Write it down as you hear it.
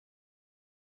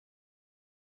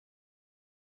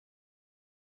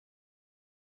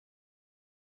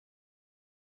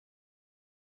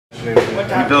We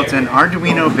built an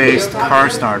Arduino-based car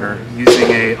starter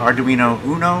using a Arduino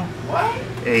Uno,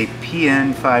 a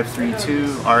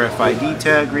PN532 RFID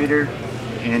tag reader,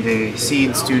 and a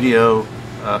Seed Studio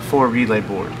 4 relay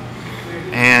board.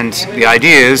 And the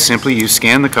idea is simply you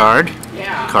scan the card,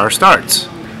 car starts.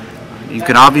 You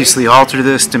can obviously alter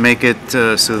this to make it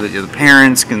so that the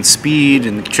parents can speed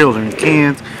and the children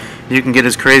can't. You can get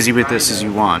as crazy with this as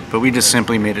you want, but we just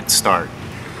simply made it start.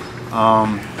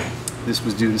 This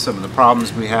was due to some of the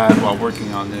problems we had while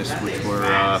working on this, which were,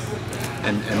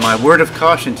 and my word of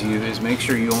caution to you is make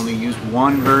sure you only use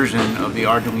one version of the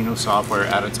Arduino software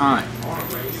at a time.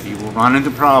 You will run into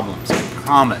problems, I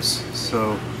promise.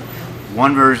 So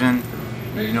one version,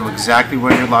 you know exactly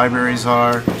where your libraries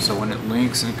are, so when it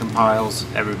links and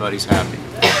compiles, everybody's happy.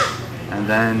 And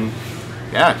then,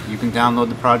 yeah, you can download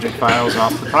the project files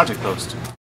off the project post.